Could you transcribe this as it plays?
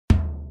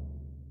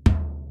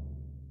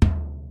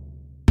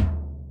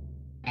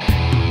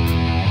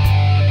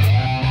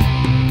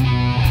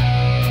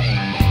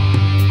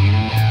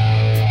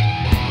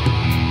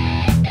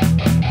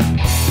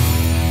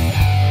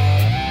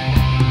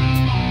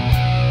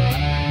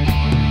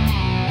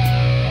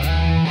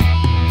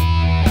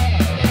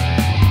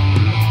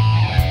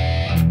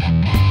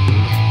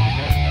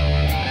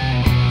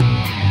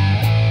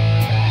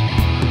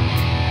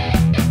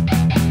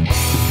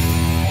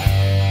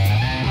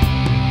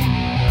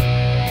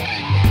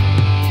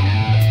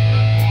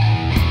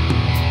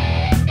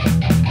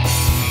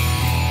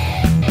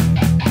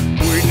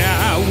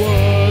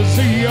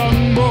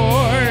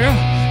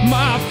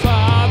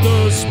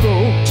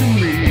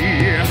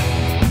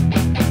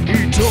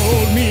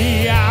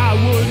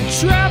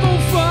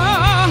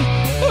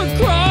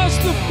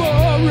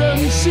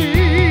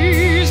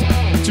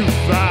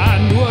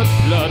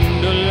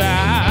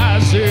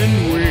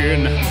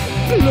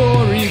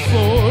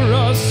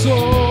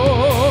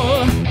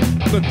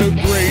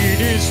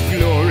greatest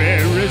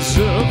glory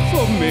reserved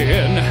for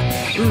men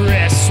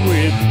rests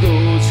with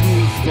those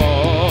who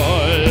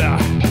fall.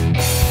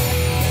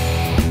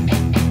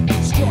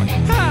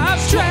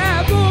 I've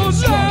traveled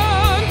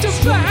long to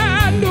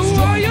find a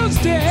warrior's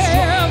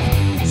death,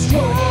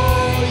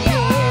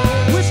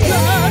 with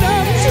blood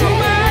up to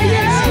my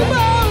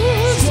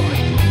elbows.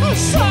 I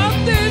sought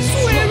this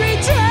weary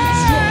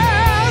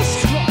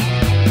task.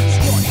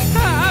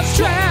 I've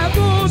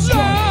traveled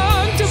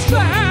long to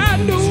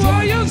find a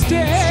warrior's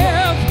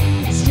death.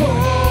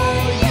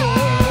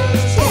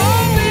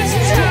 All this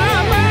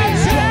time I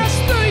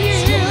passed the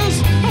years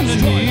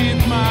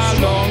underneath my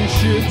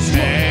longship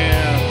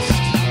mast.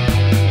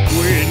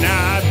 When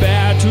I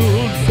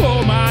battled for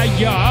my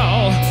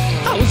Jarl,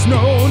 I was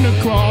known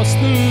across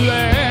the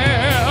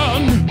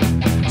land.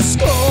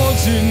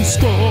 Scores and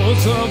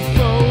scores of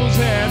foes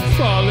had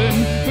fallen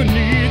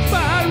beneath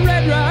my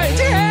red right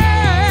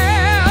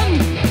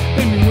hand.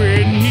 And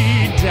when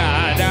he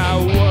died, I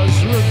was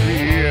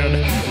revered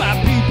by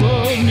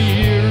people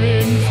near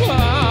and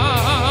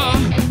far.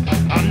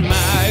 On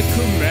my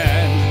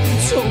command,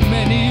 so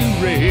many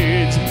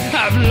raids,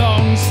 I've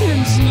long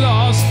since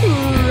lost the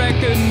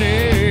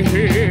reckoning.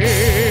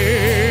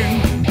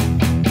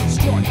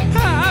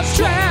 I've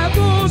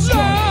traveled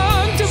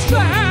long to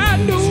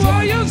find a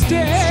warrior's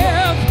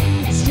death,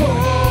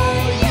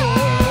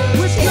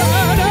 with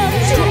blood up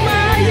to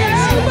my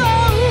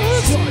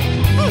elbows.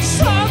 I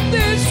sought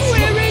this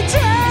weary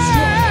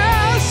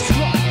task.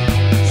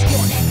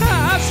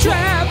 I've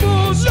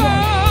traveled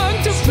long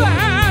to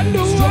find a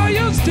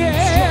warrior's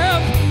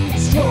death.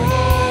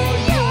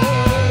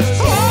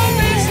 All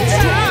this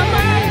time I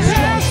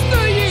passed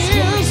the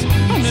years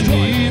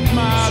underneath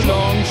my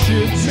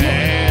longship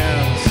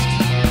mast.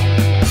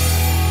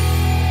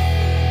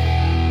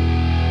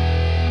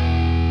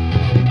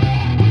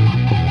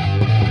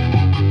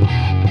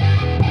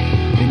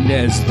 And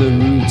as the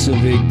roots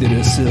of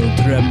Yggdrasil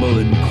tremble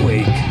and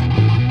quake,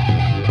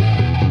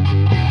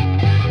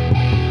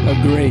 a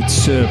great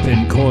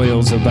serpent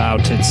coils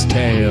about its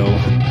tail.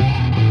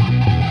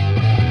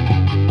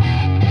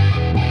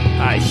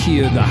 I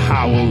hear the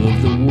howl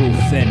of the wolf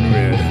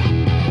Fenrir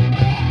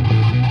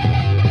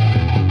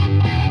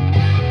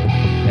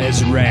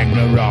as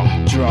Ragnarok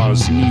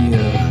draws near,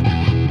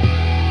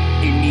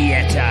 and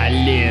yet I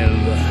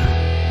live.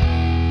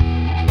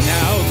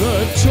 Now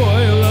the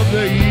toil of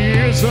the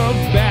years of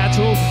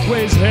battle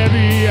weighs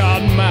heavy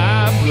on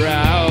my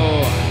brow,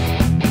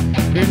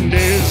 and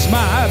as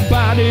my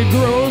body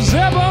grows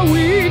ever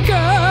weaker,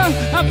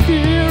 I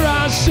fear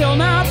I shall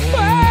not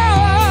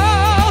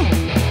fall.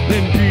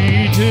 Then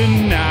be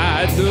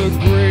denied the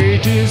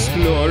greatest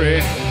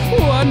glory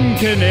one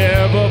can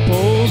ever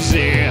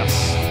possess.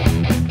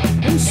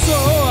 And so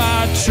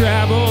I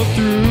travel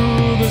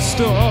through the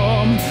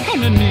storm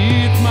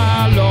underneath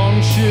my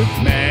longship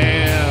mast.